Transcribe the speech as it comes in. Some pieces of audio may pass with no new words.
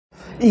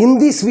In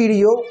this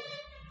video,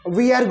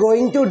 we are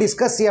going to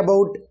discuss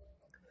about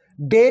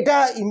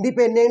data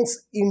independence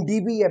in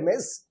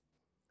DBMS.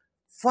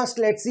 First,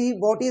 let's see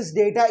what is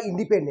data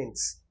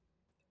independence.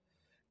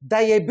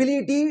 The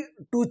ability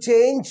to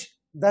change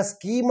the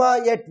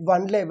schema at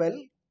one level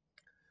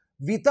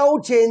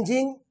without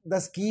changing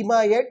the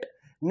schema at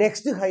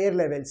next higher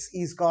levels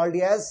is called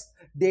as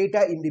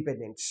data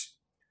independence.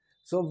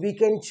 So, we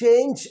can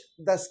change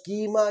the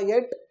schema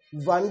at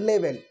one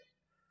level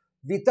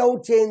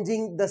without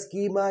changing the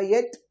schema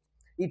at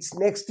its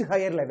next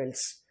higher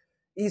levels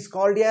is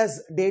called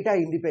as data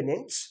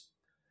independence.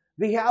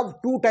 We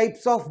have two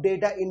types of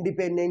data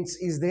independence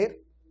is there.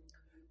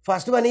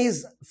 First one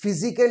is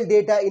physical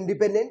data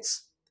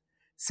independence.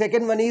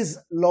 Second one is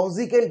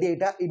logical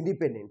data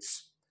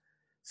independence.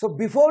 So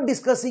before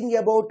discussing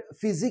about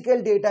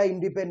physical data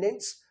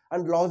independence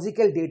and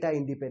logical data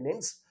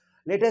independence,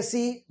 let us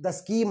see the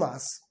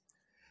schemas.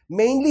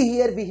 Mainly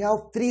here we have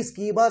three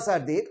schemas are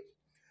there.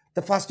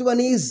 The first one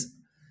is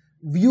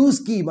view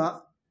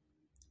schema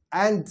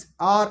and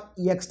or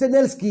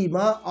external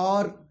schema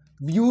or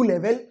view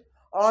level,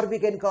 or we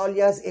can call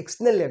as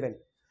external level.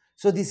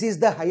 So this is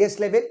the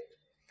highest level.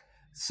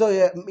 So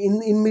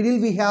in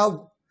middle we have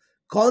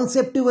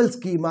conceptual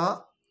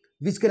schema,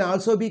 which can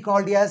also be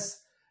called as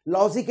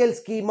logical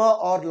schema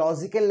or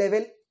logical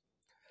level.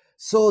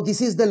 So this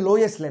is the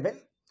lowest level.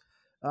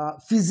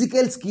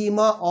 Physical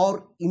schema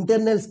or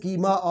internal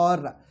schema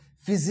or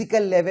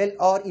physical level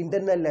or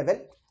internal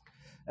level.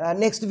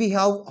 Next we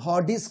have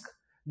hard disk.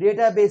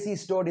 Database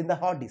is stored in the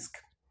hard disk.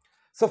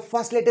 So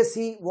first let us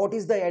see what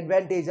is the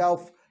advantage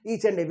of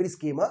each and every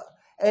schema,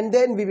 and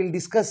then we will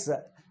discuss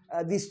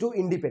these two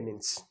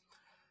independence.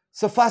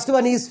 So first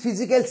one is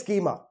physical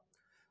schema.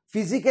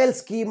 Physical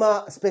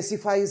schema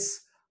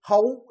specifies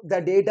how the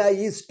data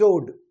is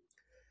stored.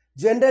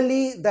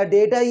 Generally the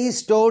data is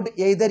stored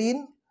either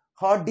in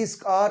hard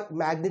disk or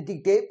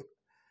magnetic tape.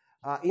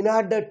 In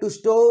order to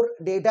store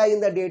data in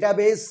the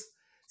database,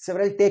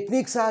 several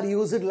techniques are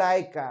used,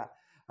 like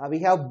we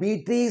have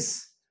B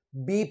trees,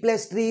 B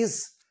plus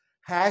trees,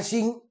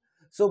 hashing.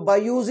 So by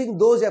using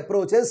those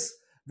approaches,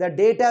 the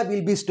data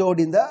will be stored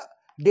in the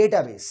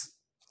database.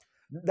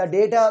 The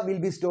data will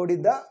be stored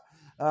in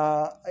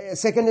the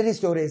secondary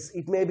storage.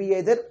 It may be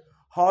either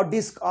hard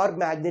disk or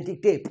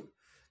magnetic tape.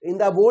 In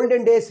the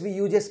olden days we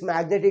use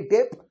magnetic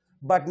tape,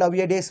 but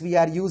nowadays we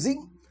are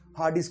using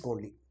hard disk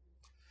only.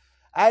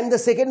 And the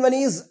second one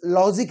is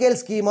logical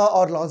schema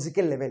or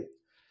logical level.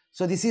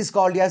 So this is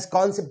called as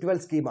conceptual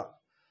schema.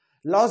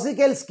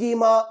 Logical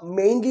schema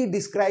mainly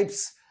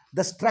describes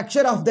the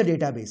structure of the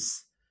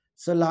database.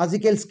 So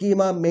logical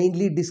schema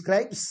mainly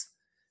describes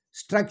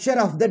structure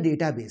of the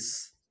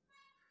database.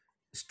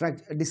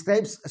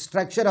 Describes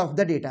structure of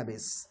the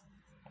database.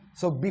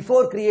 So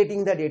before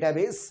creating the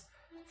database,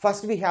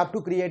 first we have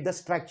to create the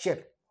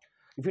structure.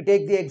 If you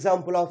take the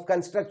example of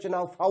construction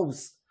of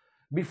house,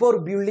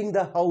 before building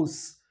the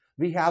house,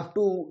 we have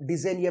to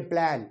design a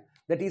plan,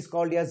 that is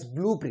called as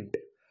blueprint.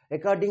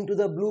 According to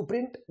the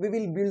blueprint, we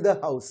will build the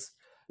house.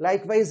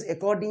 Likewise,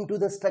 according to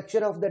the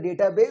structure of the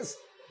database,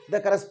 the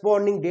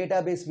corresponding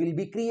database will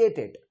be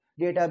created.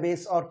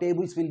 Database or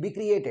tables will be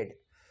created.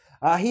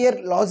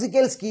 Here,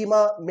 logical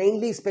schema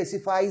mainly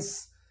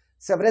specifies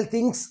several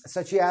things,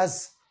 such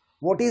as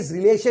what is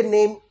relation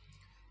name.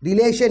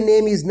 Relation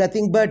name is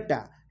nothing but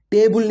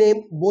table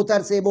name. Both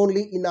are same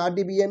only in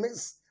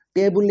RDBMS.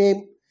 Table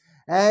name.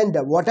 And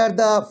what are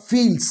the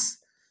fields?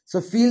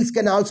 So fields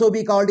can also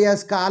be called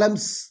as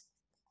columns.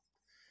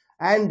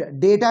 And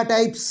data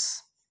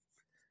types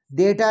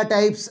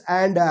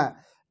and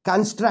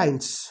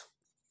constraints.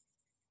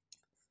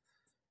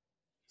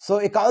 So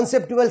a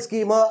conceptual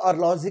schema or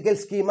logical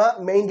schema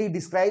mainly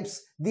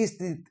describes these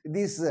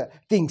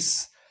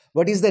things.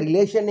 What is the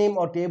relation name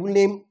or table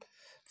name,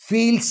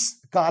 fields,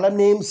 column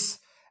names,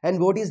 and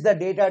what is the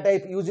data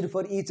type used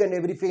for each and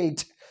every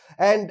field,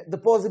 and the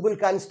possible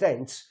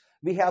constraints.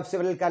 We have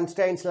several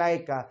constraints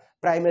like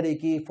primary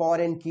key,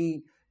 foreign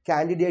key,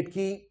 candidate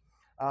key,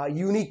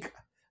 unique,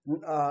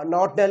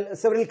 not null.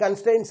 Several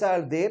constraints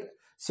are there.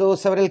 So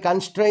several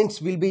constraints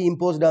will be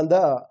imposed on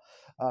the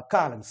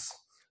columns.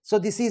 So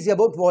this is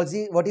about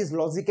what is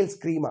logical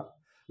schema.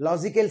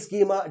 Logical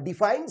schema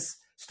defines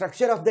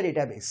structure of the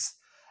database.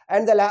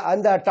 And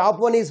the top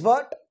one is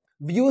what?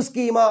 View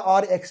schema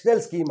or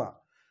external schema.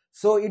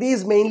 So it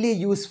is mainly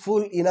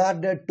useful in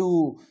order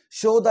to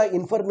show the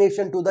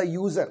information to the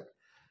user.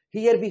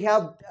 Here we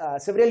have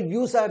several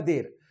views are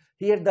there.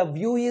 Here the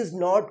view is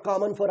not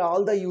common for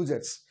all the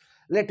users.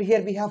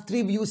 Here we have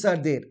three views are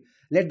there.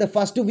 Let the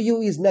first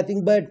view is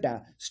nothing but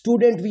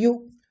student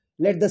view.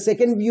 Let the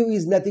second view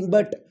is nothing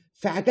but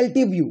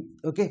faculty view.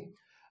 Okay.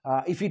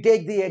 If you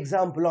take the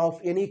example of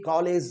any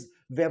college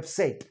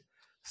website,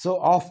 so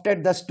after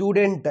the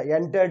student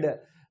entered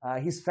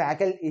his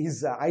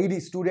ID,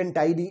 student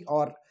ID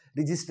or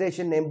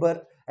registration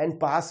number and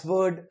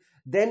password,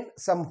 then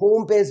some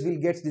home page will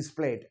get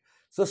displayed.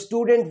 So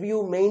student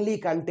view mainly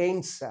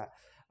contains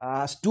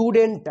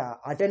student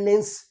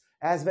attendance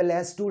as well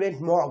as student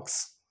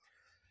marks.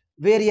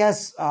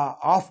 whereas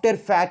after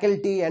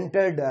faculty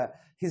entered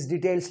his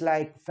details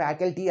like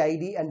faculty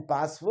ID and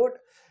password,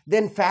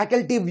 then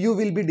faculty view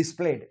will be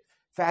displayed.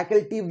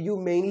 Faculty view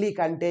mainly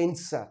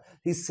contains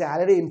his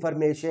salary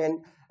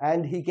information,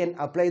 and he can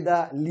apply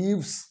the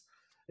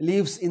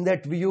leaves in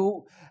that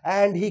view,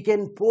 and he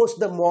can post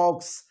the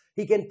mocks,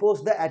 he can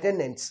post the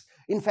attendance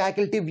in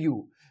faculty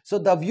view. So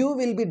the view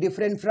will be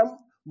different from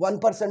one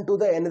person to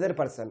the another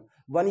person,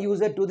 one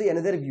user to the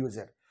another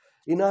user.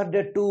 In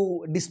order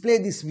to display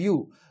this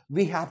view,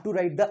 we have to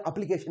write the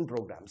application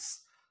programs.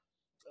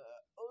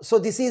 So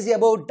this is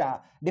about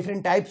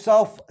different types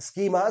of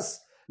schemas.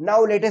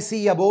 Now let us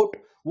see about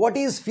what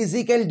is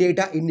physical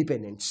data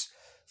independence.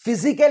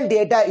 Physical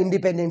data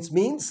independence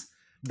means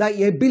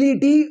the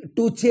ability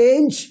to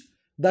change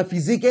the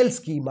physical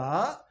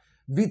schema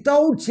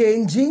without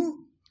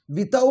changing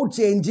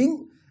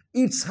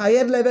its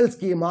higher level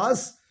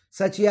schemas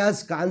such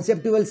as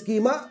conceptual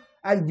schema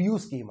and view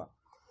schema.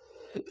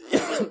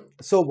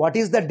 So what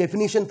is the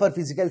definition for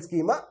physical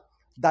schema?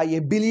 The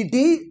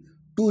ability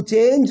to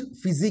change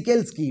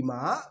physical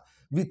schema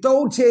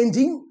without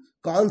changing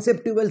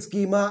conceptual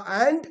schema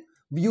and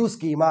view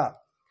schema.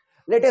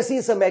 Let us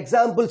see some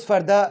examples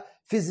for the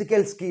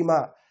physical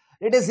schema.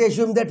 Let us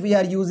assume that we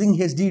are using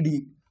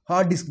HDD,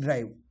 hard disk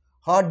drive.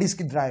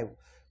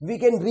 We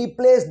can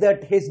replace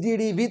that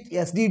HDD with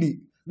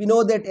SDD. We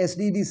know that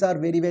SDDs are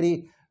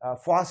very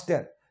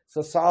faster.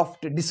 So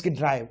soft disk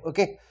drive.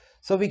 Okay.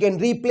 So we can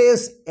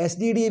replace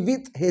SDD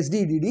with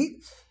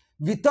HDD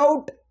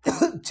without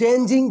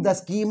changing the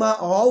schema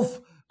of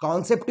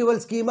conceptual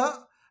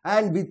schema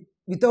and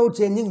without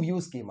changing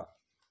view schema.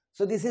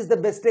 So this is the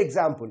best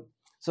example.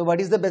 So what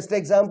is the best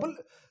example?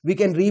 We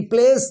can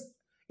replace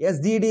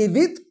SDD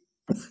with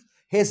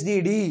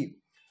HDD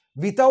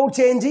without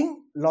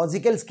changing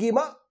logical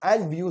schema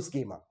and view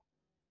schema.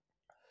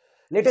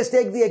 Let us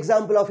take the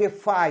example of a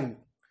file.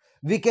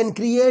 We can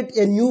create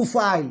a new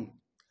file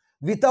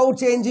without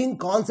changing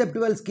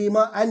conceptual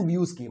schema and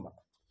view schema.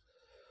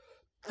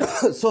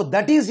 So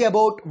that is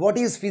about what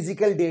is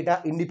physical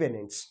data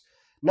independence.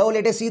 Now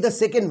let us see the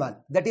second one,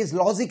 that is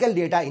logical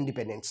data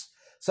independence.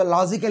 So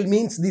logical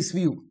means this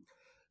view.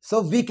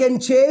 So we can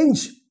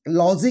change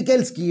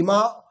logical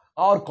schema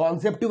or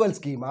conceptual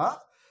schema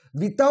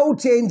without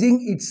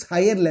changing its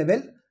higher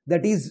level,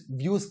 that is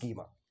view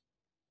schema.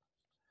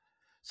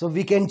 So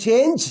we can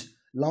change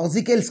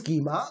logical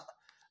schema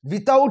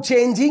without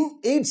changing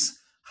its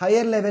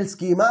higher level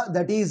schema,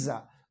 that is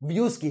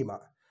view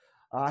schema.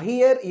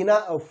 Here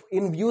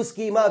in view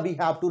schema we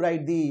have to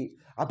write the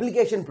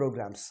application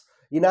programs.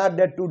 In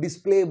order to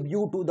display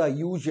view to the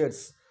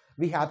users,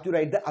 we have to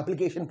write the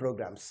application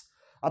programs.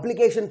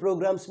 Application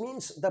programs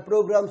means the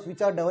programs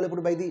which are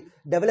developed by the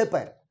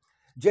developer.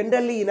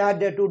 Generally, in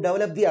order to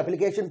develop the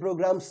application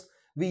programs,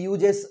 we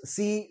use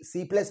C,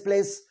 C++,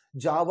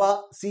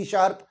 Java, C#,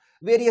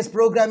 various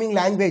programming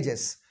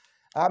languages.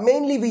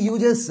 Mainly we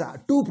use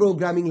two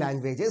programming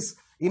languages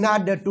in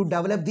order to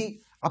develop the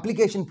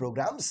application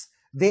programs.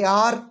 They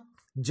are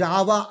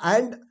Java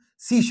and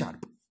C#,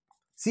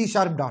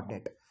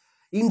 C#.NET.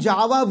 In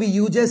Java, we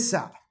use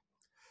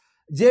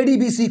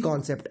JDBC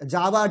concept,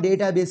 Java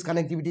Database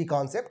Connectivity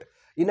concept,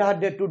 in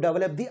order to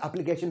develop the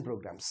application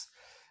programs.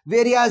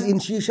 Whereas in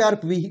C#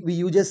 we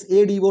use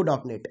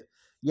ADO.NET,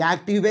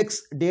 ActiveX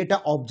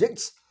Data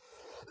Objects,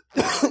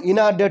 in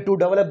order to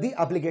develop the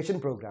application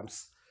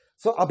programs.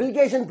 So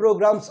application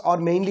programs are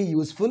mainly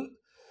useful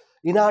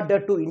in order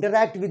to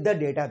interact with the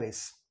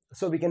database.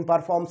 So we can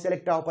perform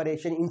select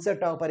operation,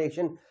 insert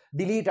operation,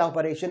 delete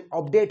operation,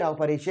 update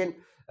operation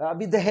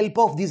with the help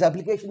of these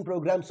application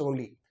programs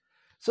only.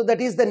 So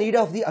that is the need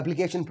of the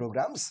application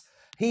programs.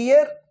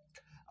 Here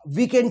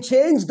we can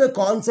change the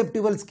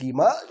conceptual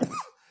schema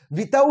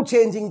without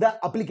changing the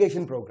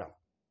application program.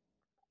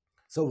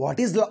 So what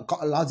is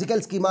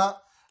logical schema?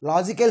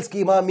 Logical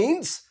schema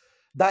means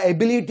the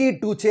ability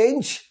to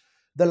change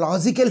the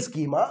logical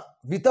schema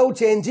without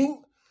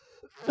changing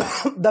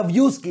the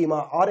view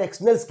schema or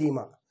external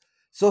schema.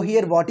 So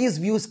here what is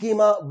view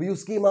schema? View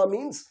schema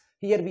means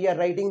here we are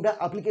writing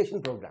the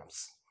application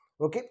programs.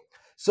 Okay.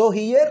 So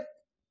here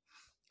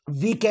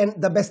we can,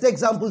 the best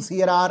examples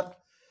here are,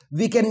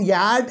 we can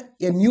add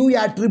a new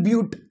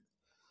attribute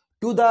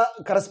to the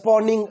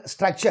corresponding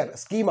structure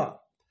schema,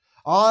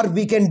 or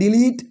we can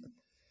delete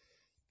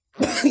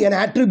an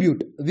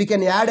attribute. We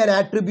can add an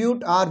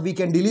attribute or we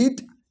can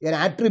delete an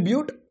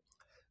attribute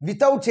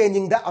without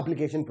changing the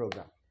application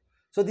program.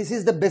 So this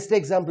is the best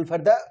example for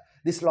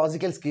this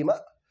logical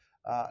schema,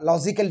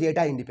 logical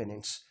data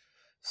independence.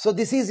 So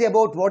this is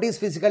about what is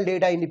physical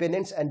data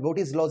independence and what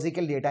is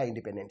logical data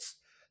independence.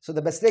 So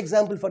the best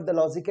example for the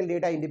logical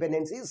data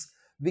independence is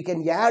we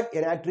can add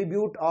an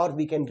attribute or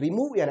we can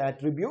remove an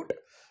attribute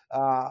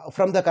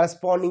from the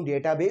corresponding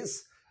database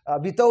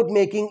without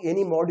making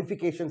any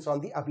modifications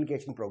on the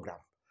application program.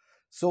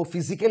 So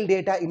physical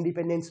data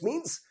independence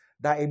means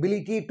the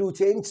ability to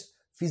change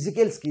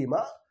physical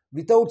schema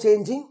without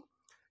changing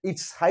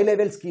its high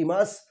level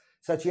schemas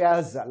such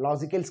as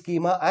logical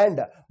schema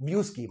and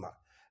view schema.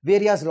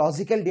 Whereas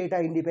logical data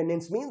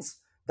independence means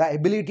the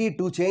ability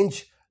to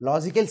change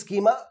logical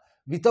schema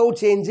without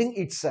changing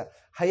its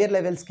higher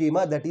level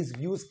schema, that is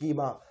view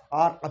schema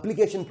or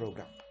application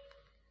program.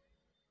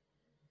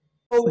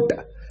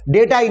 About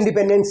data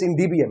independence in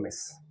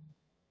DBMS.